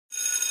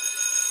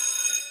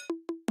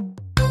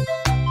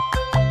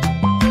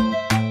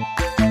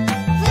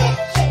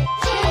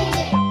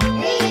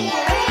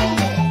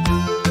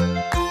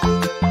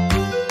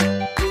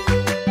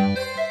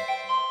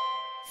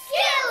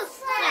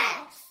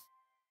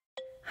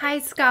Hi,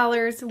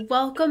 scholars.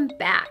 Welcome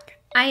back.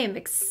 I am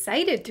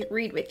excited to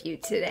read with you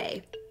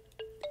today.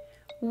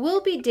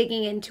 We'll be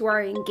digging into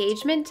our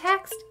engagement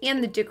text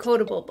and the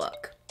decodable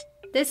book.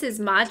 This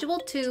is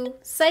Module 2,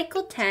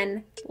 Cycle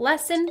 10,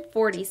 Lesson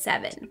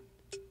 47.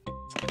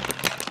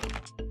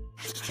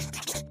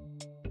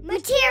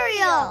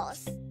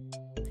 Materials!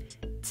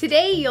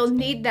 Today you'll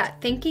need that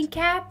thinking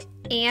cap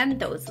and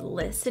those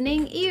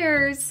listening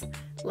ears.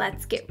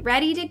 Let's get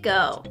ready to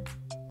go.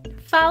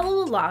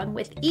 Follow along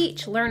with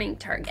each learning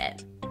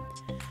target.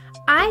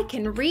 I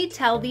can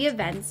retell the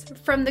events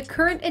from the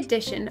current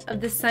edition of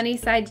the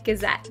Sunnyside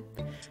Gazette.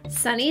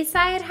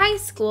 Sunnyside High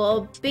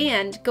School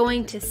band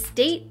going to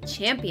state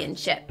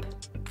championship.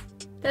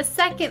 The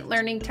second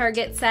learning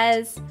target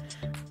says,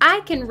 I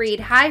can read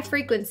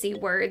high-frequency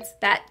words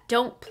that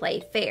don't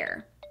play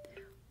fair.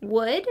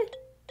 Would,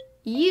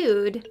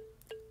 you'd,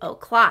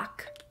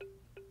 o'clock.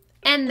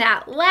 And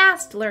that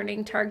last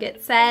learning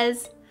target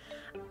says,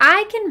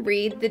 I can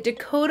read the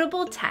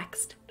decodable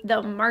text,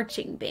 The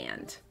Marching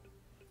Band.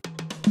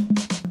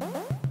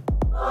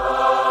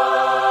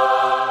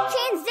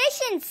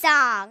 Transition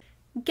song.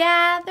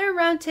 Gather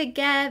round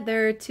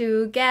together,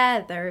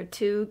 together,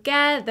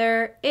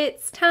 together.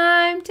 It's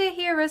time to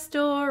hear a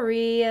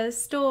story, a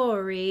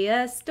story,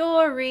 a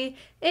story.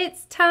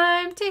 It's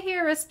time to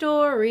hear a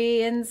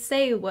story and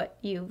say what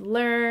you've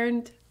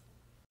learned.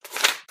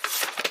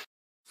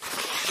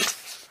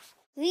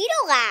 Read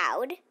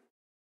aloud.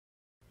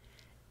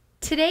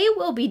 Today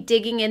we'll be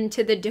digging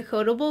into the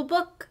decodable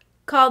book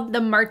called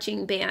The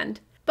Marching Band.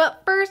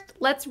 But first,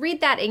 let's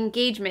read that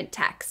engagement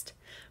text.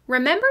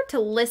 Remember to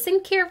listen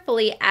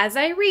carefully as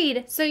I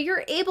read so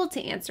you're able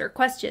to answer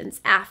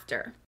questions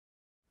after.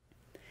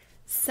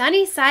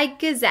 Sunnyside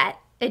Gazette,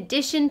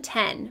 Edition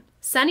 10,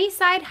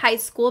 Sunnyside High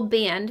School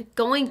Band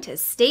Going to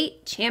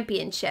State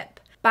Championship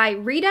by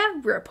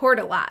Rita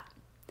Reportalot.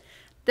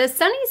 The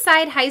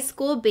Sunnyside High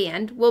School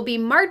Band will be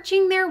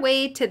marching their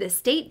way to the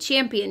state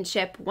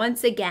championship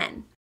once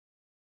again.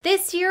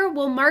 This year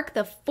will mark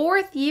the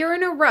 4th year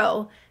in a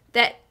row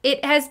that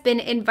it has been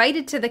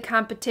invited to the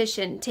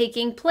competition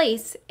taking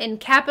place in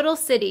Capital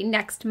City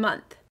next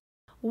month.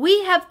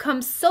 We have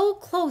come so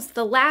close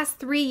the last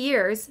 3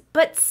 years,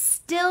 but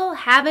still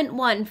haven't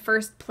won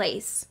first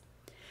place.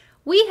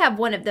 We have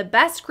one of the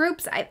best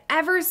groups I've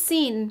ever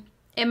seen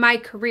in my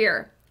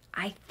career.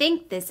 I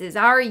think this is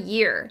our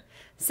year,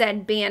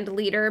 said band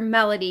leader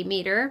Melody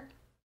Meter.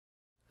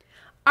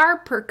 Our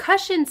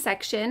percussion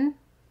section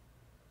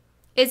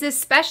is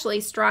especially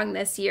strong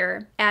this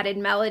year, added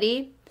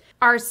Melody.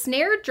 Our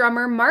snare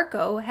drummer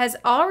Marco has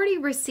already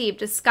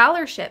received a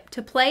scholarship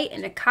to play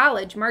in a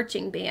college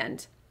marching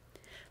band.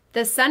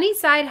 The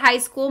Sunnyside High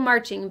School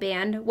Marching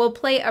Band will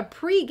play a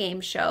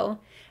pregame show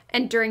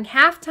and during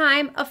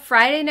halftime of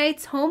Friday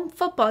night's home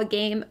football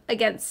game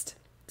against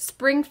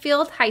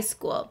Springfield High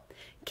School.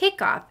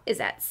 Kickoff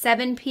is at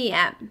 7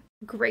 p.m.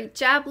 Great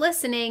job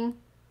listening.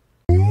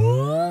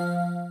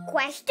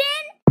 Question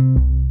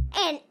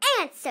and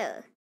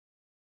answer.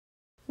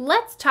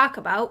 Let's talk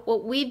about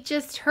what we've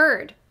just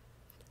heard.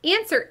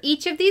 Answer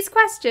each of these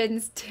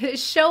questions to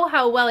show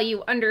how well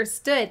you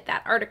understood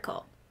that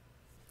article.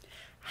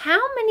 How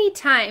many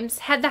times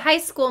had the high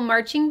school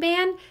marching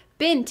band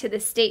been to the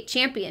state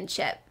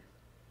championship?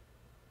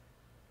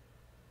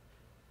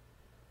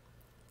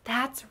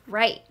 That's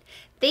right.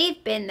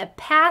 They've been the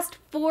past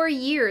 4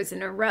 years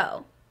in a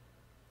row.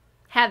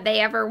 Have they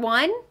ever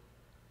won?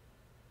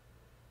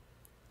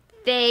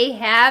 They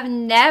have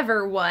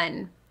never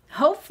won.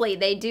 Hopefully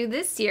they do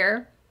this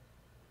year.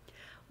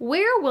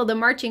 Where will the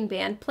marching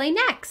band play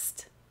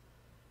next?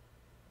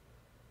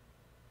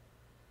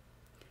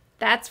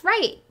 That's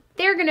right.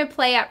 They're going to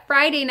play at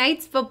Friday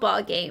night's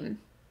football game.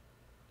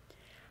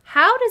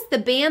 How does the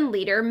band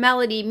leader,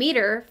 Melody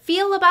Meter,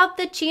 feel about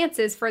the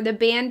chances for the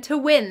band to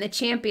win the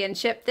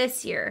championship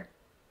this year?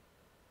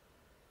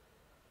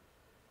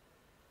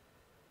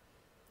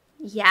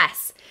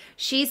 Yes,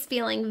 she's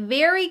feeling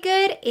very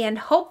good and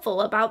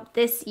hopeful about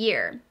this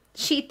year.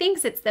 She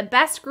thinks it's the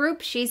best group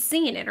she's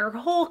seen in her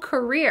whole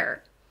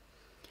career.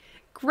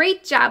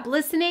 Great job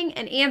listening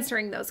and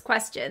answering those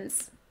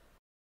questions.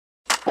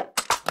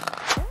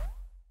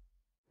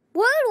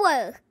 Word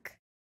work.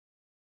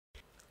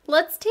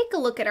 Let's take a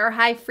look at our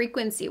high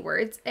frequency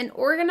words and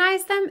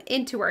organize them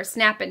into our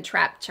snap and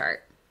trap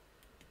chart.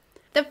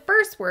 The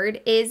first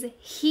word is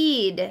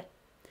heed.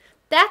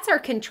 That's our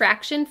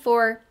contraction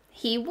for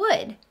he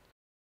would.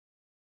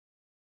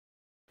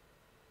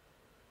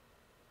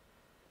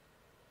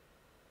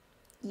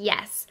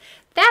 Yes,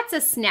 that's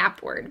a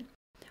snap word.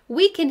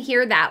 We can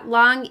hear that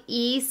long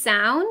E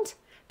sound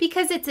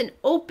because it's an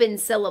open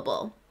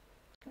syllable.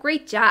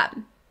 Great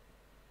job.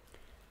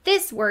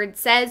 This word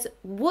says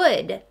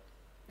would.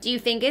 Do you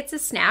think it's a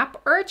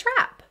snap or a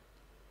trap?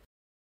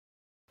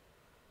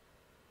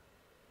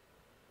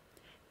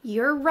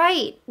 You're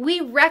right. We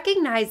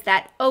recognize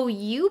that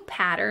OU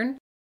pattern,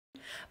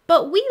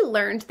 but we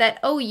learned that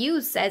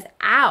OU says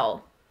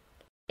ow.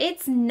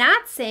 It's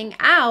not saying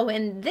ow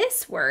in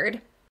this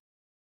word.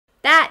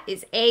 That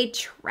is a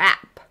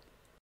trap.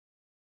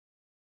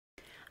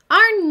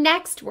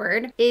 next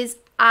word is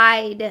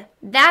I'd.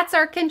 That's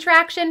our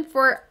contraction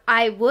for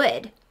I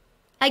would.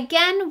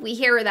 Again, we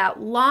hear that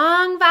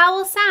long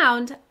vowel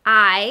sound,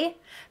 I,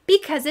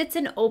 because it's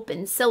an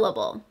open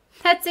syllable.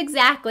 That's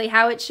exactly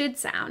how it should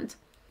sound.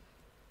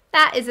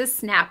 That is a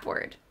snap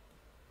word.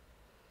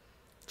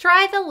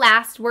 Try the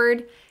last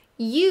word,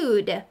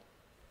 you'd.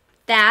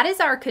 That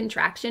is our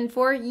contraction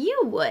for you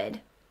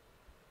would.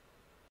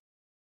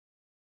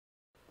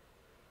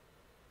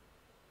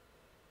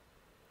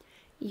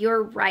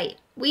 You're right.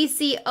 We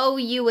see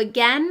OU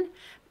again,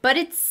 but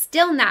it's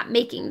still not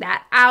making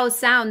that ow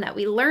sound that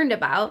we learned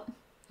about.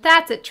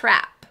 That's a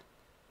trap.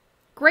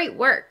 Great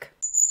work.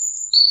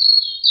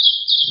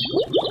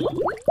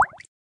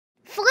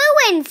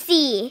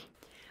 Fluency.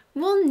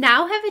 We'll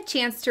now have a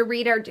chance to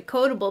read our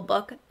decodable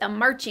book, The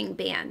Marching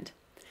Band.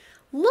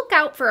 Look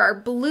out for our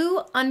blue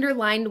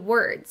underlined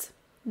words.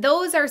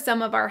 Those are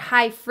some of our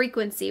high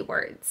frequency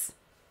words.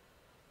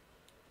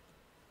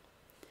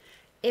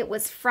 It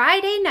was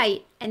Friday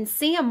night and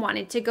Sam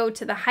wanted to go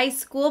to the high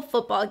school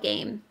football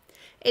game.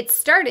 It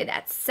started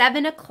at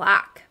 7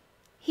 o'clock.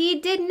 He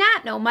did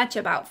not know much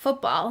about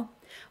football.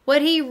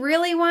 What he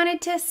really wanted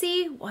to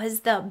see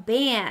was the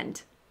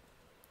band.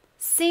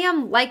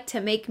 Sam liked to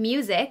make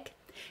music.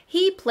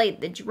 He played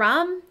the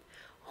drum,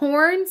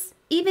 horns,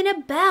 even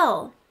a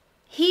bell.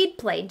 He'd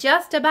play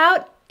just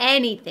about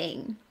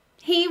anything.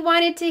 He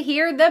wanted to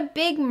hear the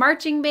big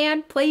marching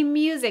band play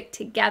music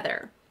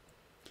together.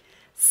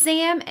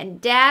 Sam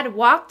and Dad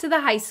walked to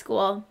the high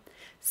school.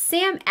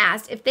 Sam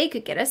asked if they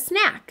could get a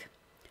snack.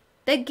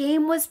 The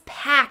game was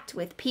packed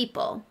with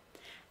people.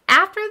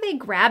 After they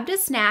grabbed a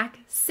snack,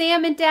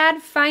 Sam and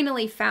Dad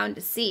finally found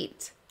a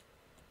seat.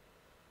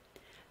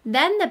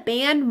 Then the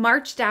band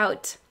marched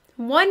out.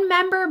 One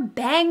member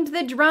banged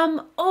the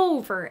drum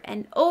over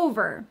and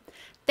over.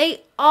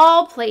 They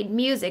all played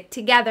music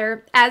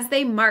together as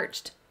they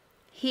marched.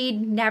 He'd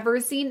never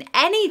seen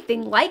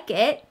anything like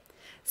it.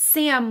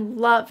 Sam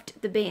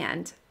loved the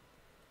band.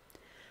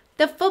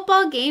 The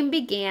football game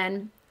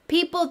began.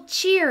 People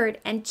cheered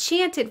and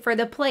chanted for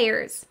the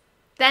players.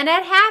 Then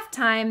at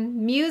halftime,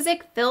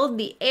 music filled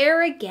the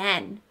air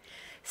again.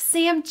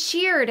 Sam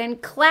cheered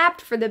and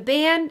clapped for the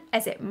band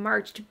as it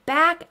marched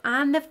back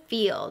on the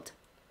field.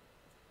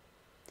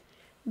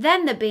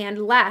 Then the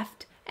band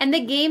left and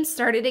the game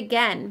started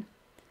again.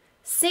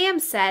 Sam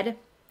said,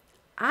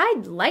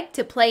 "I'd like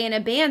to play in a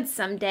band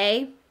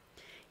someday."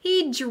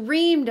 He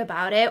dreamed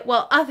about it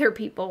while other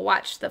people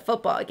watched the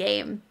football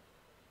game.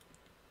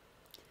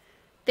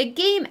 The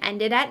game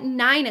ended at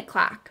 9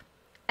 o'clock.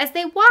 As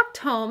they walked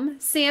home,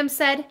 Sam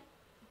said,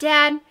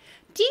 "Dad,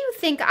 do you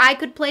think I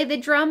could play the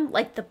drum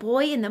like the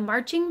boy in the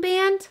marching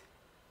band?"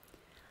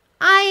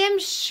 "I am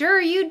sure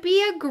you'd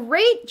be a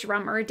great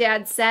drummer,"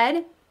 Dad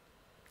said.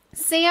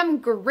 Sam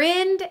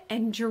grinned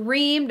and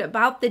dreamed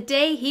about the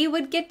day he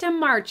would get to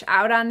march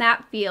out on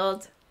that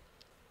field.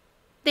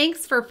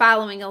 Thanks for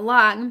following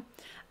along.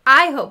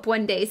 I hope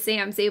one day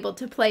Sam's able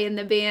to play in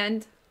the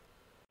band.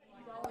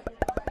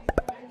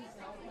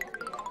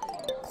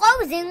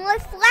 Closing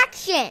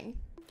reflection.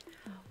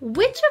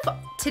 Which of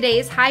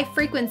today's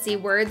high-frequency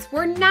words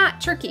were not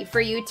tricky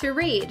for you to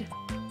read?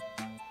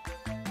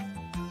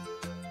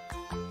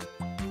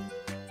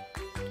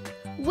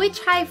 Which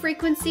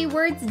high-frequency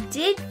words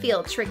did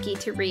feel tricky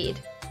to read?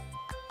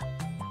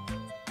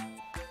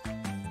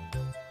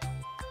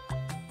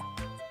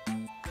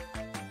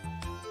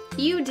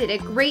 You did a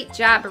great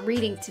job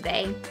reading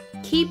today.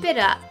 Keep it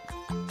up.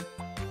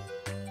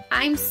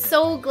 I'm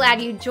so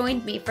glad you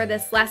joined me for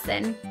this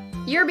lesson.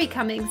 You're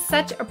becoming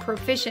such a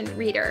proficient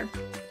reader.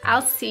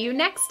 I'll see you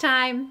next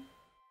time.